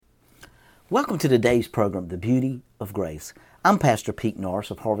Welcome to today's program, The Beauty of Grace. I'm Pastor Pete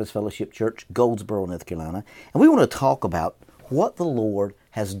Norris of Harvest Fellowship Church, Goldsboro, North Carolina, and we want to talk about what the Lord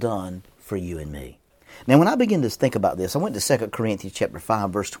has done for you and me. Now, when I begin to think about this, I went to 2 Corinthians chapter 5,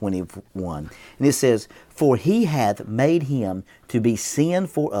 verse 21, and it says, "For he hath made him to be sin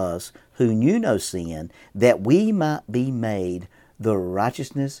for us who knew no sin, that we might be made the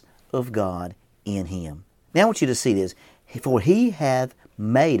righteousness of God in him." Now I want you to see this. For he hath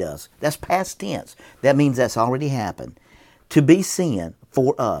made us. That's past tense. That means that's already happened. To be sin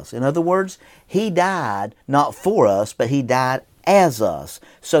for us. In other words, he died not for us, but he died as us,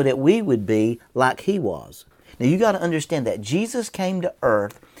 so that we would be like he was. Now you got to understand that Jesus came to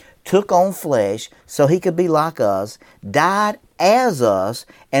earth, took on flesh so he could be like us, died as us,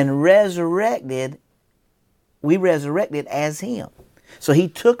 and resurrected. We resurrected as him. So he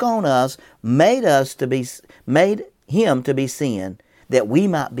took on us, made him to be sin, that we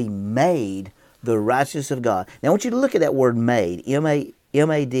might be made the righteousness of God. Now I want you to look at that word made,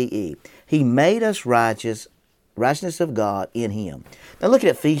 M-A-D-E. He made us righteousness of God in him. Now look at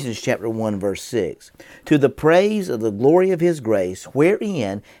Ephesians chapter 1, verse 6. "To the praise of the glory of his grace,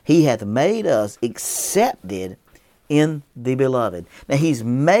 wherein he hath made us accepted in the beloved." Now he's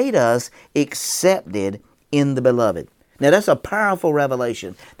made us accepted in the beloved. Now that's a powerful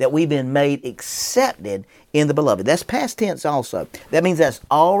revelation, that we've been made accepted in the beloved. That's past tense also. That means that's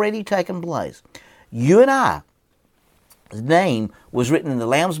already taken place. You and I, his name was written in the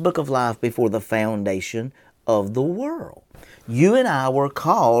Lamb's Book of Life before the foundation of the world. You and I were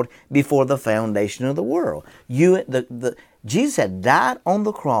called before the foundation of the world. Jesus had died on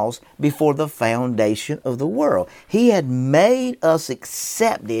the cross before the foundation of the world. He had made us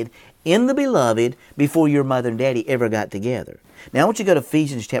accepted in the beloved before your mother and daddy ever got together. Now I want you to go to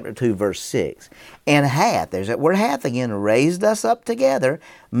Ephesians chapter 2, verse 6. "And hath," there's that word hath again, "raised us up together,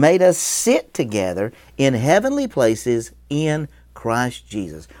 made us sit together in heavenly places in Christ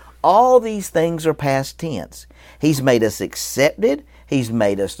Jesus." All these things are past tense. He's made us accepted. He's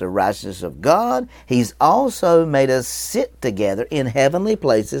made us the righteousness of God. He's also made us sit together in heavenly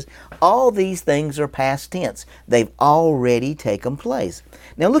places. All these things are past tense. They've already taken place.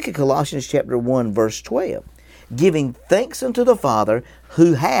 Now look at Colossians chapter 1, verse 12. "Giving thanks unto the Father,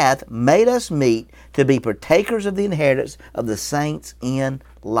 who hath made us meet to be partakers of the inheritance of the saints in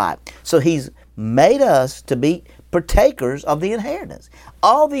light." So he's made us to be partakers of the inheritance.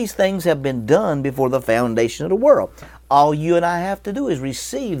 All these things have been done before the foundation of the world. All you and I have to do is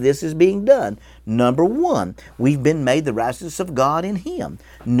receive this as being done. Number one, we've been made the righteousness of God in him.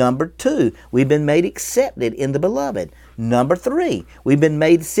 Number two, we've been made accepted in the beloved. Number three, we've been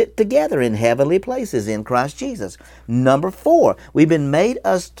made sit together in heavenly places in Christ Jesus. Number four, we've been made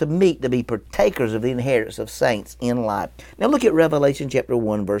us to meet to be partakers of the inheritance of saints in light. Now look at Revelation chapter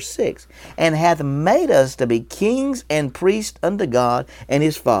 1, verse 6. "And hath made us to be kings and priests unto God and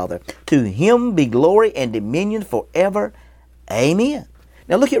his Father. To him be glory and dominion forever. Amen."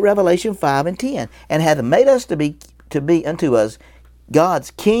 Now look at Revelation 5 and 10. "And hath made us to be unto us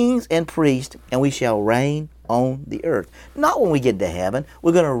God's kings and priests, and we shall reign on the earth." Not when we get to heaven.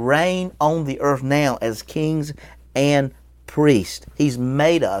 We're going to reign on the earth now as kings and priests. He's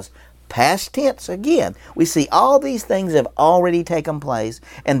made us. Past tense again. We see all these things have already taken place,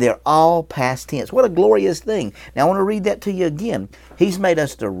 and they're all past tense. What a glorious thing. Now I want to read that to you again. He's made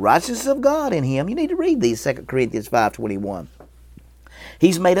us the righteousness of God in him. You need to read these, 2 Corinthians 5:21.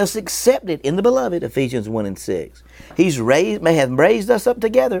 "He's made us accepted in the beloved," Ephesians 1 and 6. "He's may have raised us up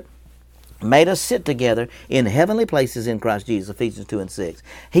together, made us sit together in heavenly places in Christ Jesus," Ephesians 2 and 6.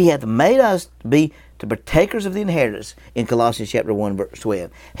 "He hath made us be to partakers of the inheritance," in Colossians chapter 1, verse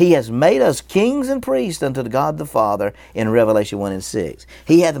 12. "He has made us kings and priests unto God the Father," in Revelation 1 and 6.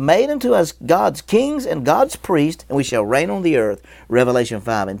 "He hath made unto us God's kings and God's priests, and we shall reign on the earth," Revelation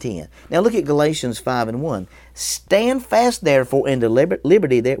 5 and 10. Now look at Galatians 5 and 1. "Stand fast therefore in the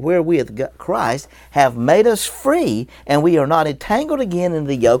liberty that wherewith Christ hath made us free, and we are not entangled again in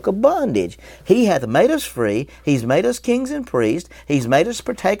the yoke of bondage." He hath made us free. He's made us kings and priests. He's made us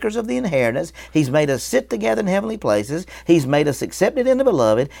partakers of the inheritance. He's made us sit together in heavenly places. He's made us accepted in the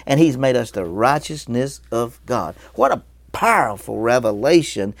beloved, and he's made us the righteousness of God. What a powerful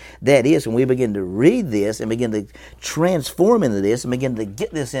revelation that is when we begin to read this and begin to transform into this and begin to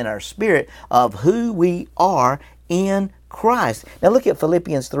get this in our spirit of who we are in Christ. Now look at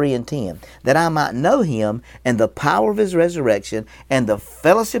Philippians 3 and 10. "That I might know him and the power of his resurrection and the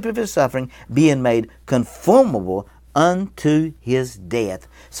fellowship of his suffering, being made conformable unto his death.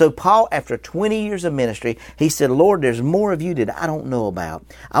 So Paul, after 20 years of ministry, he said, Lord, there's more of you that I don't know about.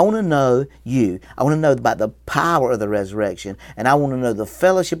 I want to know you. I want to know about the power of the resurrection, and I want to know the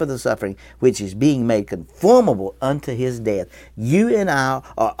fellowship of the suffering, which is being made conformable unto his death. You and I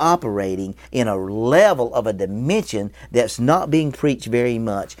are operating in a level of a dimension that's not being preached very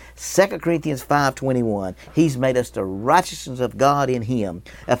much. 2 Corinthians 5:21, he's made us the righteousness of God in him.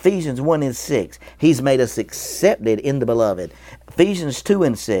 Ephesians 1:6, he's made us accepted in the beloved. Ephesians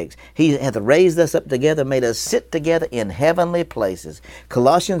 2:6, he hath raised us up together, made us sit together in heavenly places.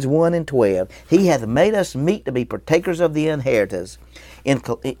 Colossians 1:12, he hath made us meet to be partakers of the inheritance.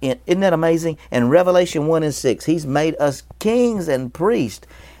 Isn't that amazing? In Revelation 1:6, he's made us kings and priests.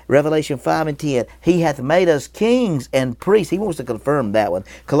 Revelation 5:10, he hath made us kings and priests. He wants to confirm that one.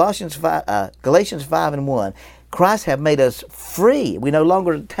 Galatians 5:1, Christ hath made us free. We no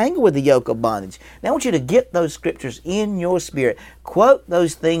longer tangle with the yoke of bondage. Now I want you to get those scriptures in your spirit. Quote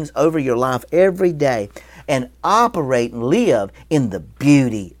those things over your life every day and operate and live in the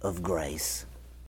beauty of grace.